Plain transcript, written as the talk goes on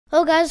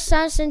Hello guys,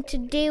 Sas, and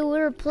today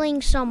we're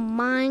playing some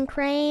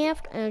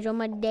Minecraft and it's on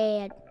my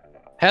dad.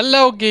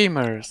 Hello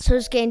gamers! So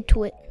let's get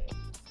into it.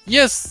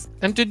 Yes,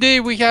 and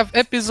today we have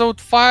episode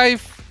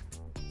 5.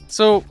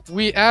 So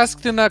we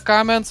asked in the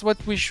comments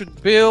what we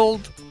should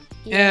build,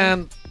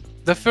 and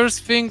the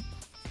first thing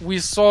we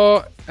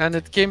saw and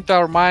it came to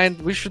our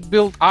mind, we should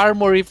build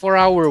armory for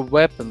our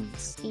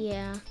weapons.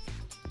 Yeah.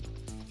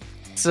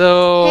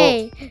 So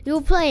hey,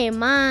 you playing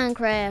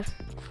Minecraft.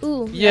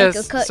 Ooh, yes,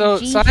 like a cut so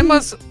G.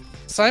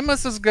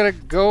 Simus is gonna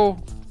go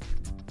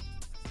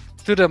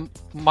to the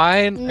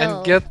mine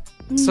and get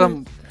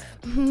some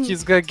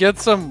he's gonna get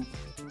some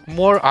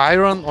more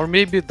iron or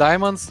maybe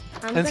diamonds,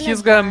 and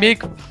he's gonna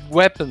make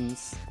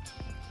weapons.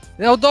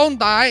 No, don't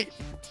die.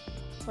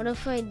 What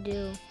if I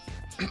do?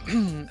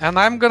 And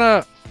I'm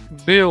gonna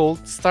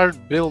start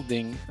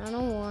building. I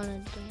don't wanna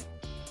do.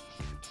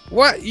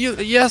 What?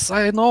 Yes,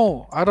 I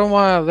know. I don't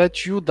wanna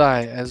let you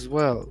die as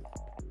well.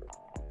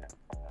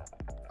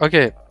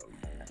 Okay,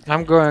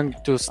 I'm going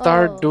to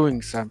start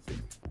doing something.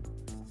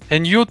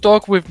 And you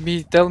talk with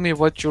me, tell me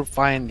what you're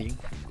finding.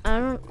 I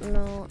don't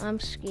know, I'm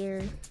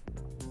scared.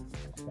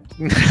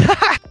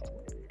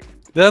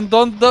 Then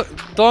don't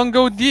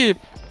go deep.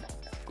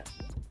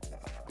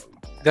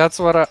 That's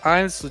what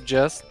I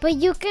suggest. But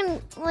you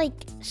can like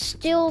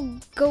still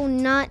go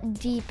not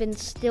deep and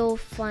still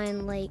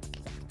find like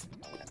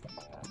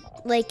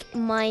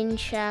mine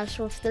shafts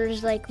if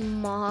there's like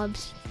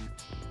mobs.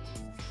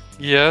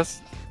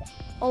 Yes.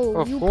 Oh,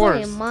 of you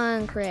course. playing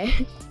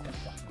Minecraft.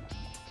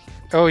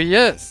 Oh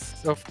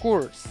yes, of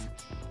course.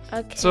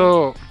 Okay.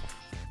 So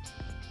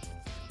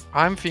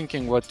I'm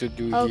thinking what to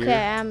do here.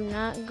 Okay, I'm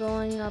not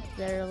going up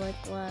there like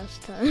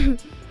last time.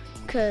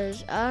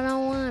 Cause I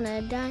don't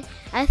wanna die.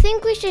 I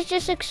think we should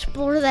just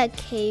explore that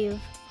cave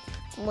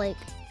like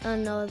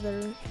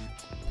another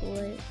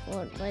place.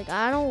 Like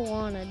I don't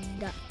wanna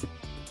die.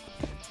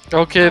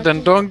 Okay,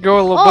 then don't go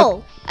a little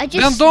bit. I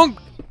just Then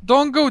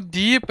don't go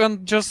deep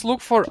and just look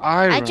for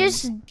iron. I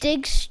just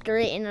dig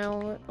straight and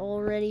I'll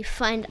already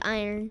find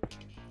iron.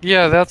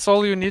 Yeah, that's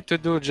all you need to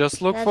do. Just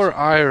look for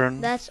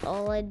iron. That's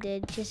all I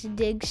did. Just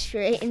dig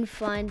straight and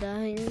find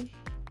iron.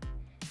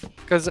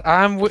 Cause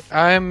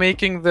I'm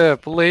making the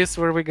place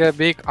where we got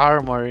big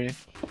armory.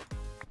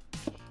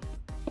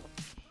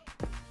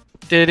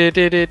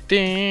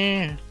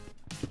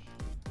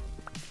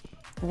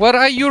 What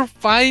are you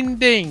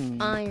finding?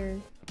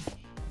 Iron.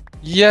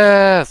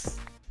 Yes.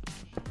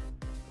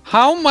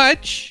 How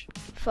much?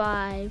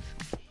 5.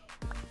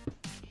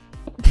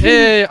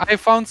 Hey, I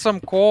found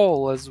some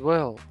coal as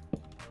well.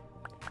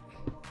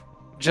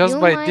 Just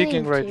by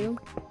digging right now.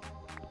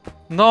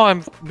 No,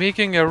 I'm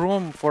making a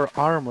room for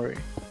armory.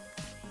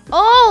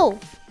 Oh!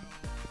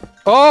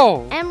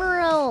 Oh!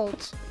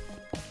 Emeralds!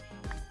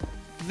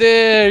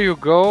 There you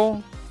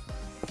go.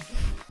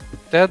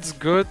 That's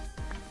good,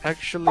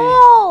 actually.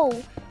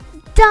 Oh!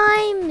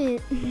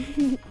 Diamond!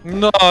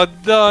 No,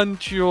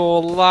 don't you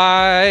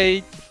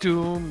lie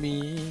to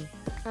me.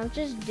 I'm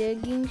just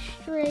digging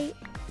straight.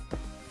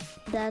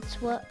 That's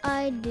what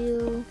I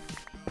do.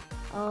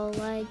 All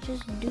I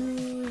just do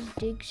is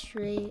dig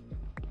straight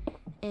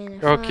and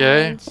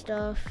find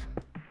stuff.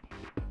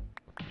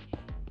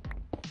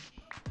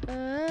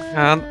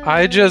 And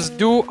I just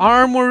do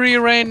armory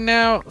right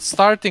now.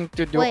 Starting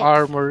to do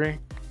armory.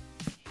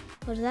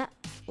 Was that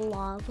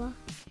lava?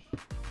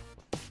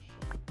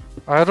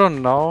 I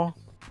don't know.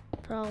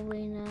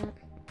 Probably not.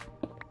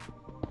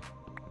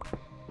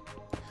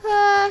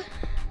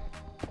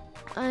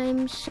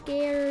 I'm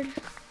scared.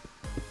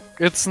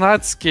 It's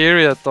not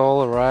scary at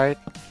all, right?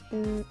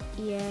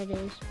 Yeah, it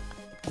is.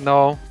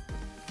 No.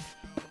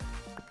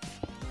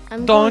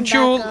 Don't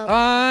you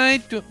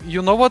lie to...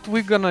 You know what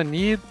we're gonna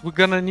need? We're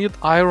gonna need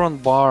iron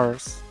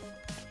bars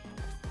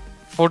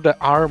for the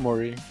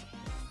armory.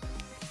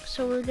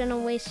 So we're gonna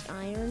waste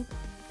iron?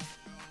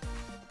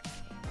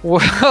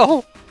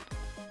 Well,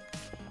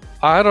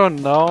 I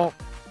don't know.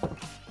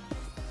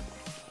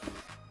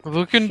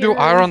 We can do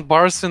iron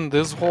bars in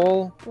this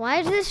hole. Why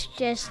is this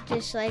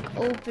just like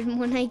open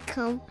when I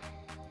come?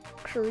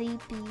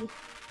 Creepy.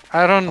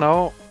 I don't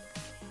know.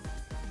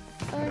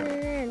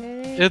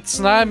 It's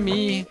not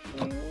me.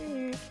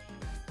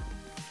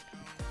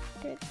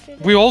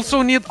 We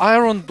also need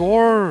iron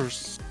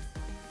doors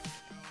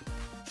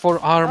for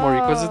armory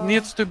because it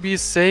needs to be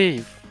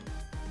safe.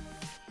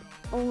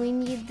 Oh, we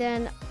need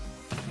then.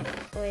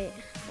 Wait.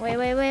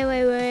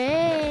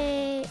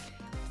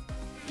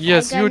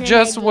 Yes, you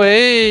just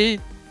wait.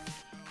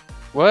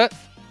 What?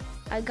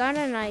 I got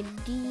an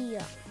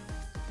idea.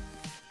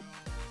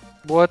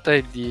 What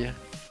idea?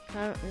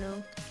 I don't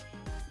know.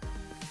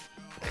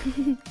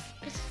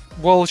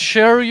 Well,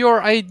 share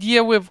your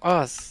idea with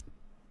us.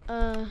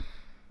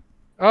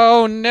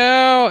 Oh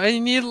no, I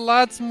need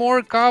lots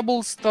more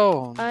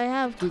cobblestone. I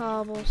have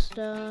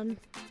cobblestone.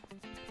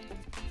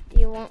 Do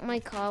you want my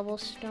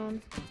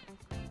cobblestone?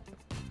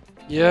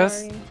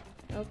 Yes. Sorry.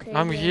 Okay.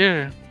 I'm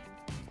here.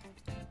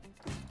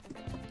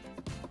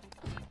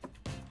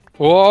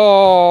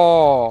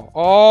 Whoa!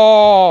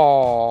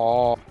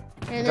 Oh!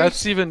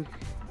 That's even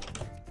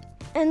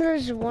And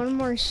there's one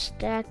more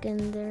stack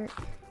in there.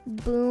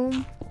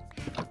 Boom.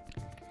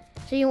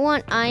 So you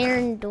want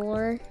iron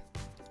door?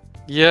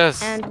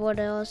 Yes. And what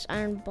else?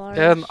 Iron bars?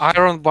 And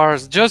iron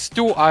bars. Just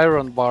 2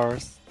 iron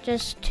bars.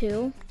 Just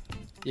 2?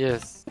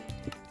 Yes.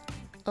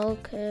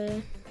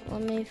 Okay.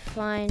 Let me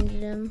find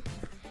them.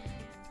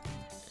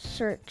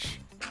 Search.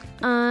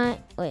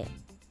 Wait.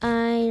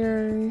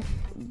 Iron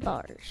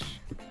bars.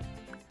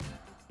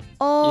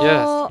 Oh,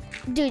 Yes.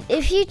 dude,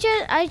 if you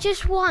I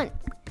just want,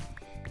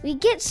 we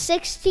get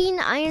 16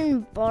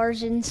 iron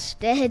bars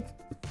instead.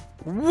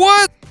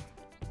 What?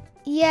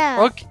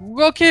 Yeah.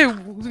 Okay,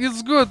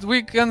 it's good.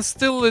 We can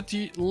still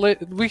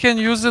we can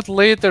use it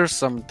later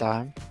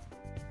sometime.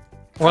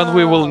 When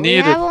we will need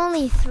it. We have it.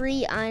 only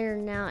 3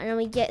 iron now, and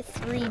we get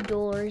 3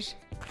 doors.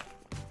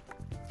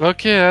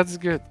 Okay, that's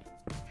good.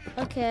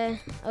 Okay.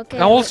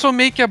 And also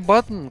make a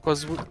button,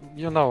 because,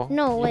 you know.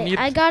 No, wait,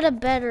 I got a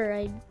better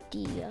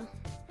idea.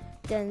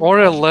 Or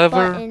a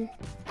lever. Button.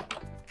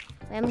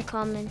 I'm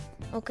coming.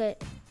 Okay.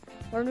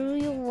 Where do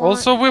you want?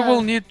 Also, we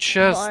will need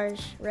chest.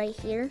 Bars right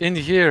here. In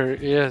here,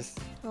 yes.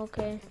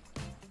 Okay.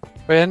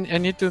 But I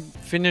need to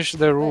finish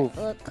the roof.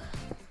 Wait, look.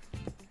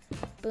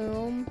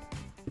 Boom.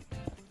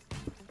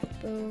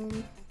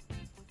 Boom.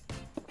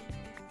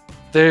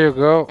 There you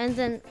go. And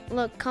then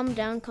look, come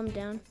down.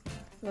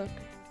 Look.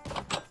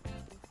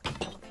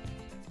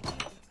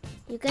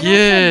 You can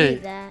also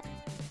do that.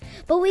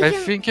 But we can.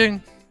 I'm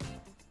thinking.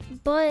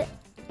 But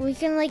we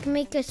can like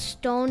make a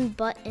stone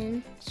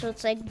button so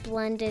it's like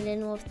blended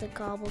in with the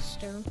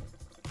cobblestone.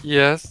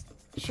 Yes.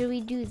 Should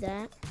we do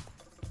that?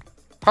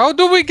 How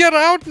do we get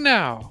out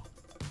now?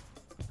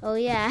 Oh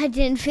yeah, I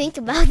didn't think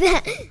about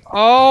that.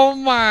 Oh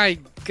my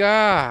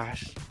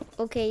gosh.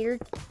 Okay, you're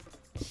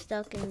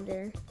stuck in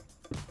there.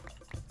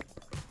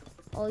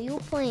 Oh, you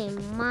playing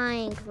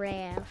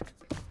Minecraft.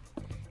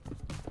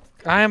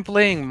 I am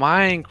playing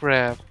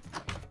Minecraft.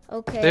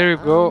 Okay. There you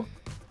go.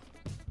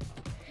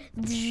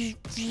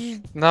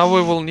 Now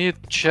we will need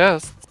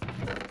chest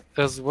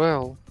as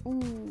well.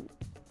 Ooh.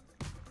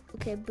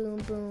 Okay, boom,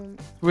 boom.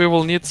 We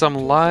will need some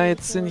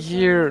lights in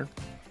here.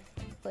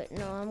 But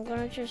no, I'm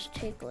gonna just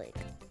take like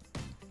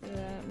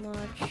that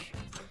much.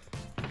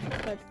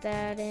 Put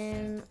that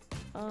in.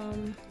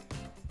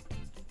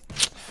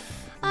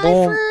 I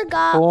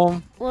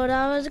forgot what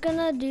I was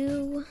gonna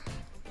do.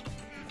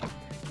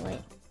 Wait.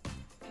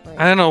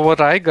 I don't know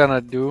what I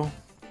gonna do.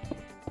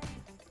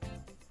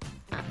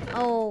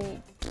 Oh.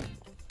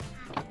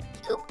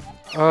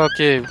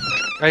 Okay.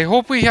 I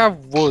hope we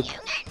have wood.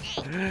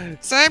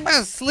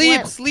 Simon,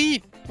 sleep,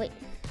 sleep. Wait,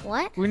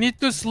 what? We need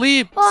to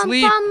sleep, oh,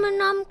 sleep.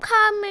 I'm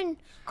coming.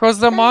 Cause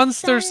the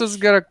monsters is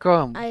gonna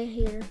come. I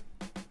hear.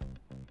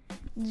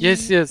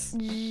 Yes.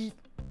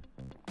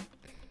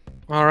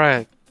 All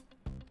right.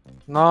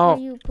 Now. Are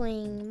you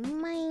playing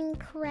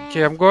Minecraft?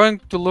 Okay, I'm going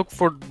to look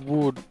for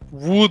wood.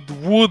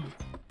 Wood.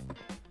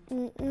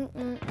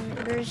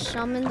 There's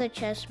some in the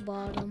chest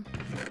bottom.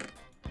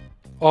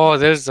 Oh,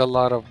 there's a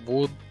lot of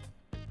wood.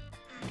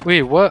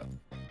 Wait, what?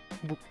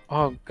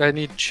 Oh, I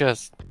need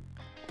chest.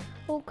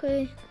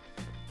 Okay.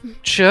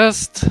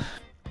 Chest.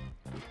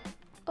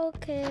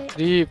 Okay.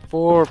 3,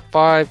 4,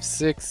 5,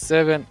 6,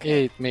 7,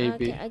 8,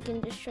 maybe. Okay, I can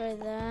destroy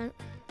that.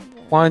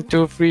 1,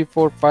 2, 3,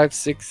 4, 5,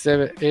 6,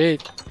 7,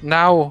 8.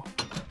 Now.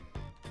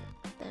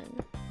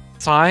 Then.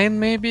 Sign,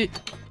 maybe?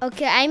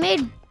 Okay, I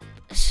made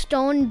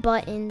stone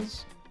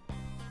buttons.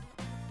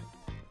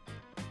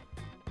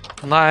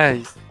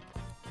 Nice.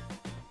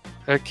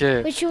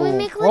 Okay. But should we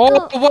make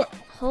like a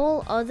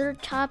whole other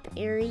top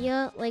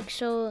area? Like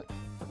so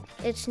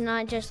it's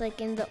not just like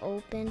in the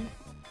open?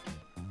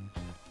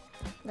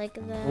 Like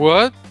that?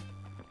 What?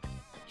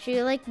 Should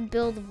you like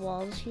build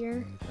walls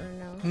here or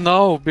no?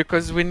 No,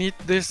 because we need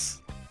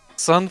this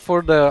sun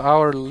for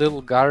our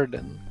little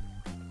garden.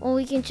 Well,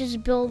 we can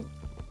just build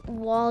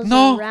walls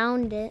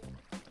around it.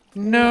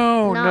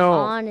 No, not no.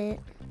 on it.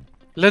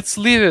 Let's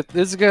leave it.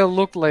 It's gonna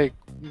look like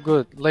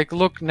good. Like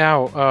look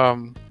now.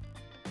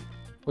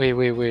 Wait.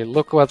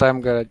 Look what I'm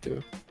gonna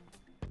do.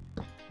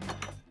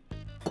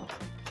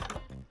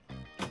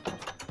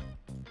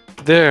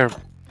 There.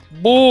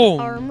 Boom.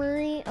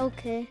 Armory.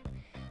 Okay.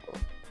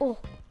 Oh,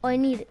 I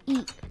need to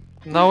eat.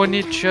 Now I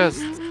need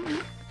chest.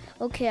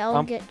 Okay,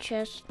 I'll get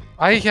chest.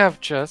 I have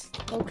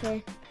chest.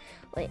 Okay.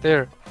 Wait.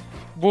 There.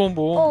 Boom.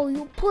 Oh,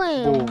 you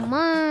playing boom.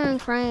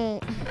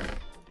 Minecraft.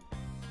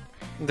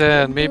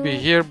 Then maybe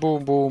here.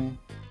 Boom.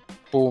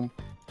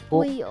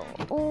 We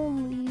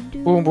only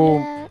do boom.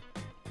 that.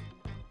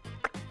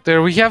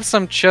 There we have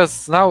some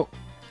chests now.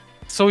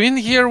 So in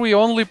here we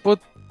only put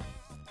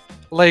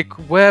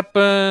like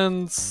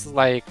weapons,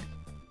 like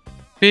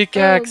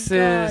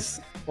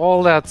pickaxes,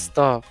 all that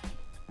stuff.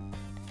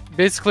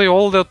 Basically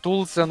all the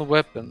tools and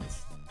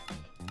weapons.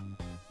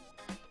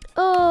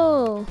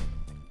 Oh.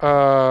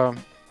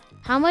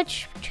 How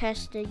much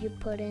chest did you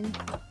put in?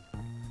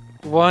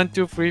 1,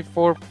 2, 3,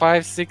 4,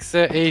 5, 6,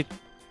 8.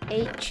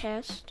 8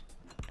 chests?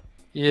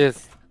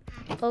 Yes.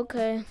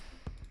 Okay.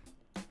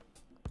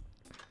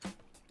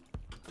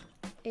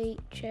 8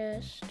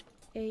 chest.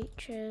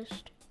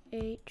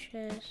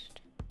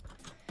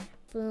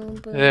 Boom,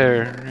 boom.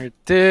 There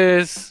it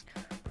is.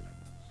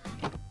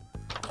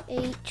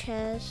 8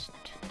 chests.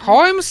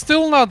 How I'm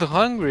still not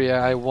hungry,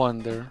 I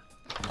wonder.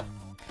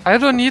 I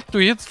don't need to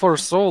eat for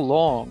so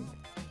long.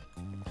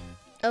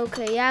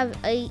 Okay, you have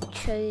 8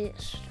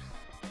 chests.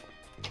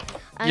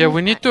 Yeah,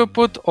 we need to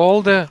put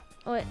all the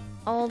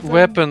all the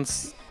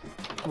weapons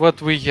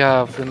what we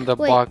have in the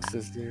Wait.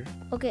 boxes here.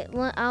 Okay,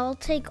 I'll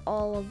take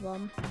all of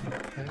them.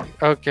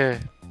 Okay.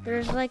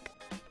 There's like...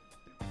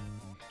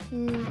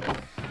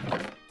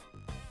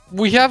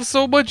 We have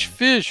so much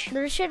fish.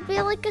 There should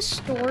be like a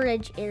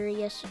storage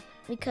area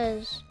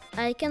because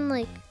I can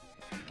like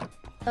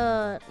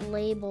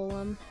label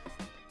them.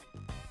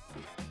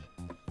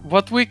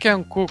 What we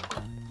can cook?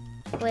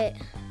 Wait,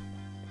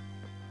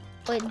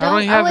 don't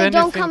don't have don't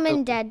anything come to-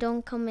 in, Dad.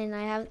 Don't come in.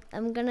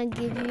 I'm gonna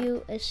give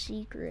you a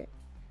secret.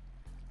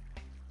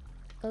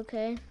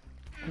 Okay.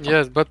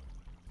 Yes, but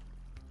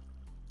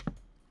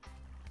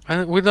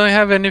we don't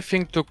have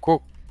anything to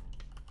cook.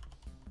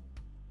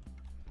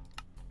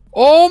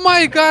 Oh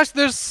my gosh,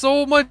 there's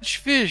so much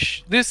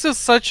fish. This is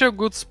such a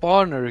good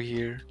spawner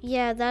here.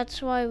 Yeah,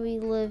 that's why we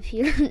live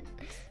here.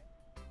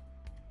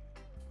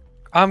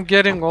 I'm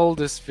getting all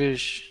this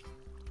fish.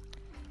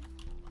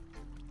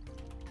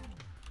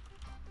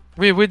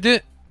 We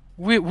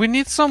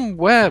need some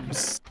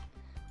webs.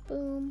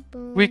 Boom,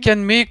 boom. We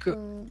can make,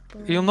 Boom,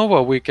 boom. you know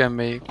what we can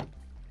make?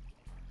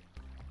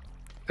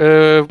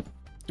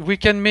 We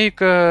can make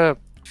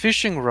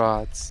fishing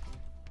rods.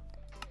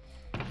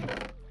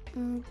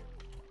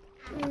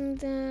 And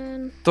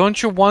then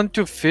Don't you want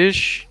to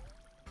fish?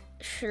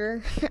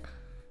 sure.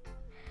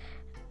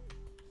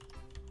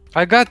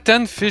 I got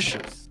 10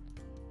 fishes.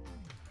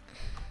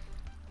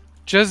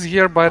 Just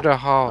here by the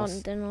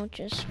house. Then I'll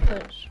just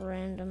put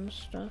random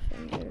stuff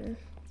in there.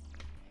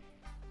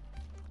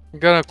 I'm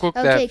gonna cook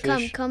that Okay,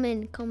 fish. come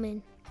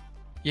in.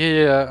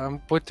 Yeah, I'm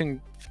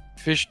putting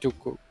fish to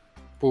cook.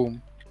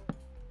 Boom.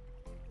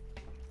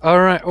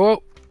 Alright,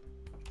 oh.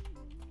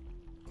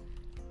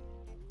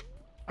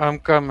 I'm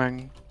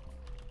coming.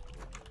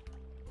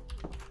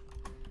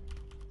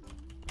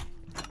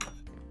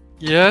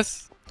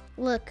 Yes?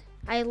 Look,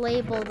 I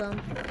labeled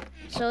them,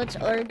 so it's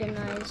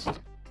organized.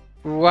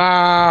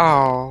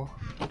 Wow.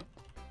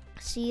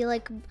 See,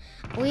 like,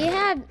 we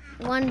had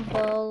one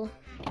bow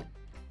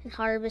and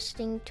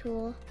harvesting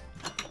tool.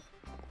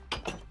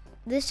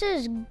 This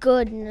is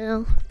good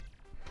now.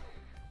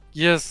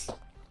 Yes.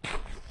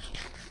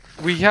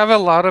 We have a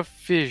lot of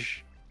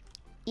fish.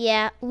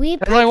 Yeah, we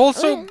picked, I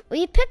also-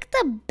 we picked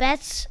the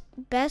best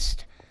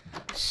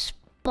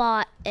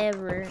spot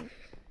ever.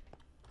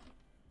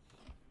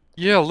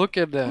 Yeah, look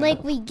at that.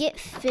 Like, we get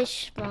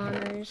fish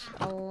spawners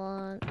a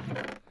lot.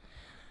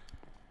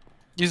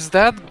 Is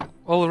that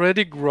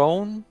already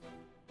grown?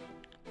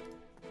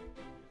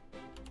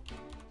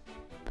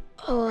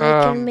 Oh,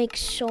 I can Um, make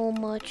so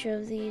much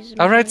of these.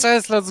 Alright, man.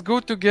 guys, let's go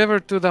together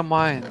to the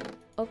mine.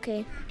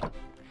 Okay.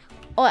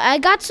 Oh, I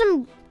got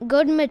some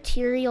good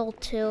material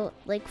too,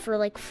 like for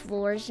like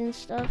floors and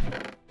stuff.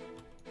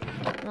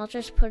 And I'll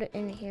just put it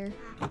in here.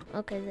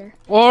 Okay, there.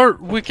 Or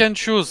we can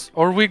choose,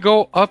 or we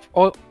go up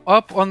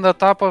on the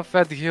top of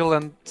that hill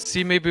and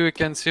see, maybe we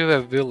can see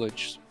the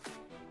village.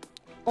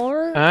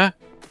 Or Huh?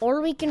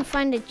 or we can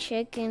find the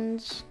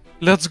chickens.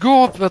 Let's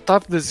go up the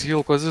top this hill,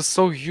 because it's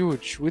so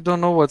huge. We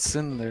don't know what's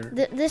in there.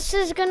 This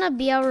is gonna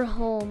be our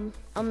home,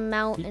 a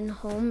mountain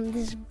home.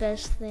 This is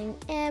best thing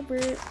ever.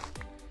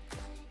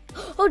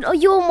 Oh no,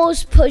 you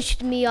almost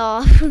pushed me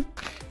off.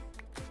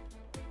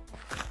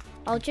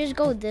 I'll just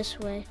go this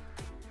way.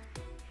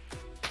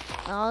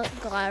 I'll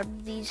grab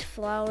these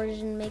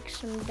flowers and make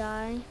some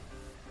dye.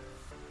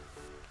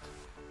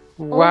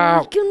 Oh,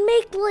 Wow. you can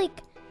make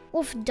like,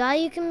 with dye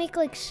you can make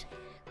like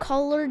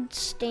colored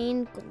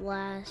stained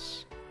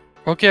glass.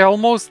 Okay,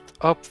 almost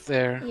up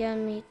there. Yeah,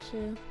 me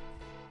too.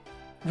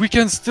 We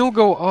can still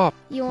go up.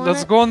 You want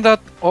Let's go on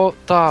that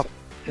top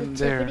the in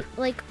there. tippity-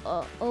 like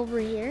over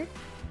here?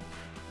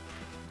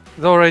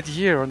 No, right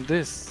here on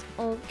this.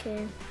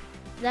 Okay.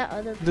 That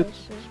other The-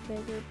 place is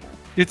bigger. But...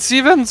 It's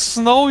even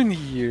snowing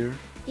here.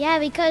 Yeah,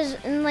 because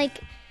in like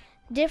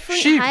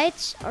different Sheep.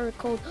 heights are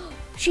called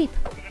sheep.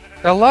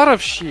 A lot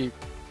of sheep.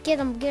 Get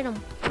them, get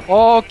them.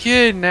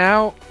 Okay,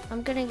 now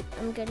I'm getting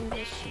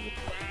this sheep.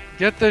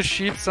 get the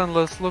sheep and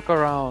let's look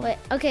around. Wait,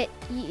 okay.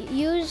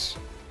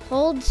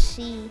 Hold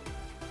C.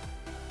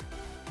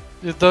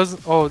 It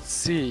doesn't. Oh,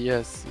 C.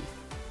 Yes. C.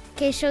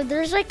 Okay, so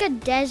there's like a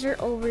desert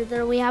over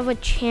there. We have a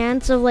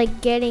chance of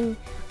like getting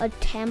a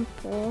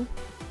temple.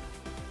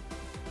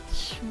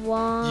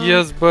 Swamp.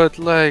 Yes, but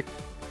like,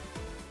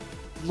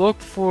 look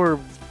for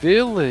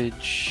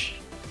village.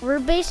 We're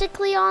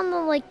basically on the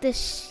like the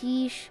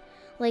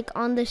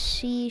on the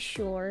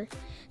seashore.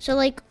 So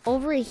like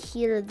over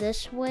here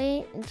this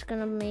way, it's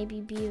gonna maybe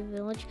be a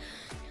village.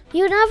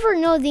 You never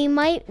know.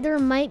 There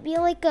might be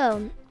like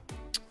a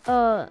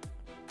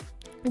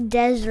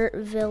desert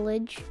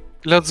village.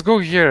 Let's go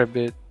here a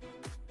bit.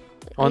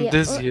 On yeah,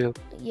 this hill.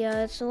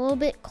 Yeah, it's a little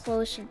bit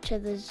closer to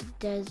this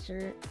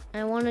desert.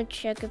 I want to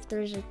check if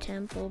there's a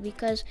temple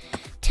because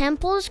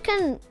temples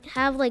can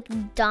have like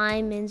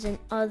diamonds and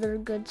other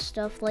good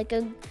stuff, like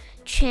a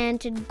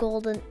enchanted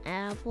golden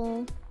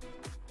apple.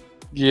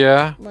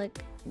 Yeah. Like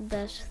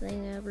best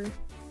thing ever.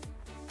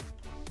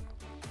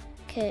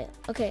 Okay,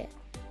 okay.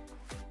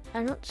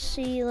 I don't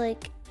see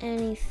like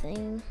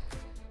anything.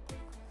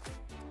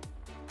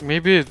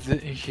 Maybe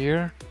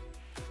here.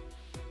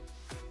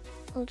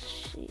 Let's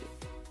see.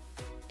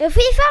 If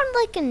we found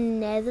like a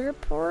nether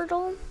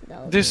portal,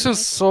 that would This be is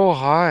nice. so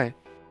high.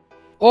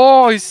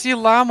 Oh, I see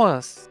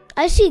llamas.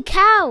 I see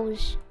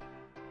cows.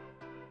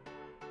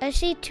 I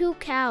see 2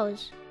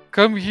 cows.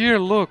 Come here,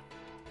 look.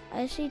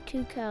 I see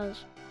 2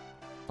 cows.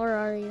 Where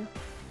are you?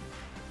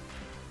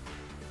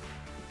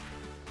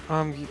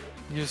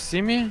 You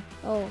see me?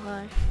 Oh,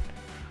 hi.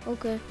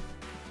 Okay.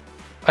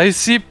 I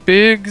see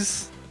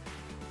pigs.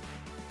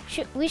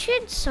 We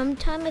should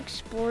sometime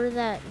explore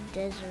that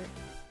desert.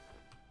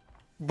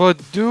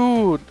 But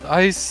dude,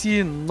 I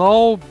see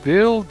no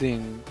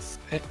buildings.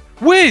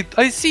 Wait,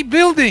 I see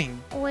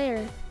building.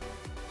 Where?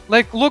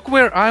 Like, look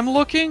where I'm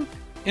looking.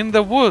 In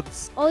the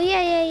woods. Oh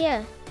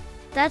yeah.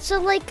 That's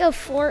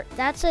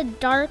that's a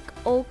dark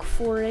oak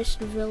forest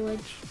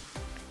village.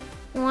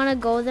 You wanna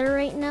go there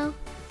right now?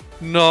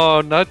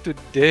 No, not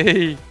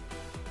today.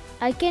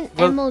 I can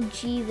Well-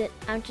 MLG that.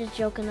 I'm just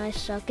joking. I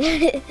suck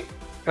at it.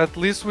 At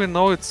least we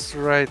know it's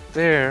right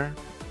there.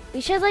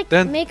 We should like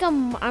Then-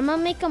 I'm gonna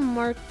make a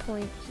mark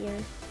point here.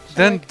 So,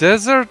 Then like,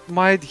 desert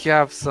might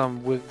have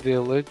some with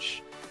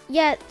village.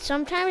 yeah,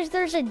 sometimes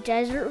there's a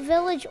desert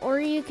village, or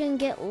you can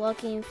get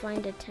lucky and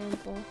find a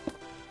temple.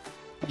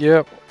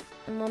 Yep.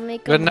 And we'll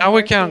make. But a now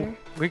we mark can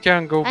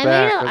here. go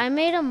back. I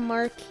made a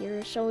mark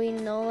here, so we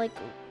know like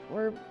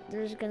where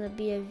there's gonna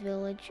be a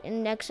village.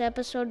 In next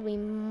episode, we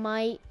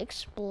might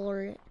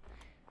explore it.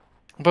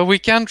 But we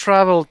can't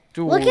travel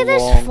too Look at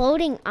this long.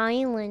 floating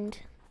island.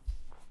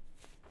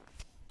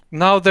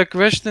 Now the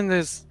question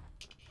is,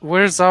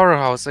 where's our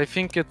house? I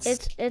think it's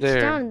It's there.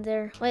 down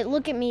there. Wait,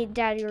 look at me,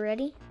 Dad. You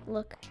ready?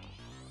 Look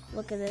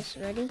at this.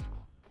 Ready?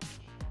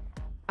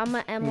 I'm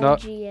gonna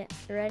MLG it.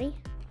 Ready?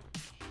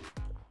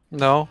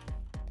 No.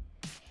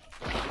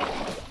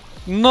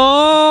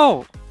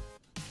 No!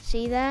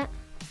 See that?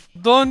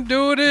 Don't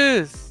do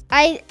this!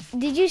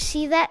 Did you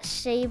see that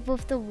save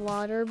with the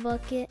water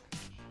bucket?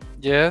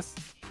 Yes.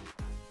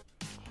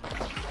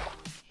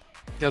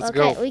 Let's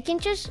Okay, go. we can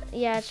just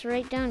it's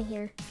right down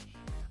here.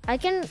 I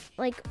can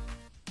like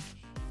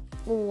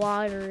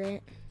water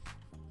it.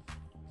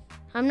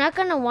 I'm not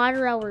gonna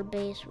water our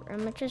base. I'm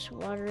gonna just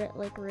water it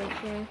like right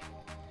here.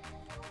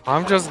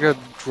 I'm just gonna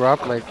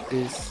drop like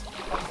this.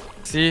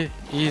 See?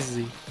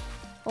 Easy.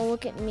 Oh,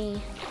 look at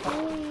me.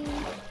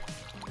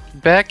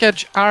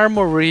 Package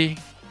Armory.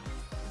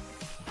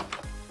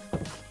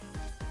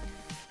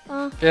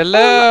 Oh,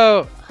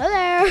 Hello!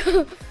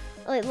 hello.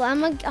 Like,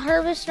 I'm gonna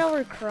harvest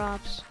our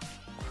crops.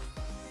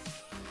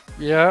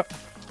 Yeah.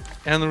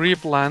 And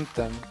replant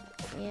them.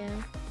 Yeah.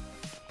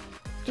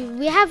 Dude,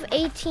 we have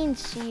 18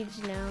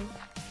 seeds now.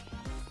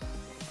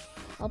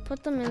 I'll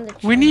put them in the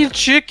chest. We need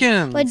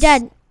chickens! But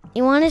Dad,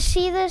 you want to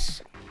see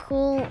this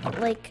cool,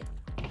 like,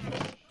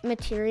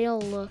 material?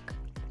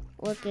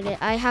 Look at it.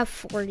 I have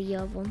 40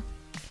 of them.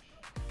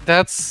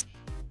 That's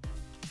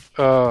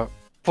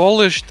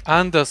polished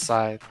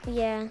underside.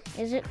 Yeah,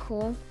 is it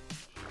cool?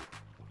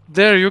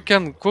 There, you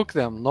can cook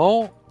them,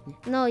 no?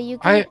 No, you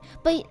can.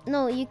 But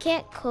no, you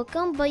can't cook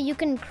them. But you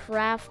can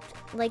craft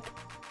like.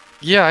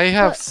 Yeah, I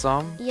have What?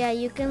 some. Yeah,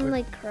 you can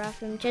like craft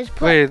them. Just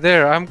put. Wait,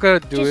 there, I'm gonna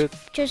do it.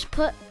 Just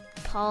put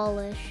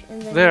polish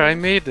and then. There, I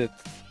made it.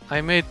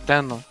 I made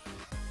 10.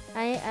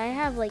 I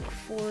have like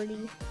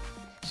 40.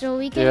 So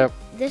we can. Yep.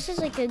 This is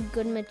like a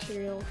good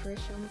material for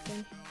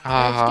something.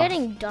 Haha. It's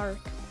getting dark.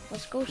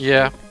 Let's go.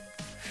 Yeah. sleep.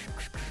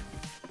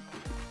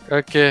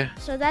 Okay.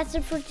 So that's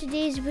it for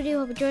today's video.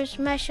 Hope you enjoyed.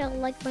 Smash that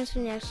like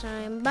button next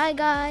time. Bye,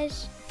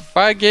 guys.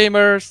 Bye,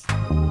 gamers!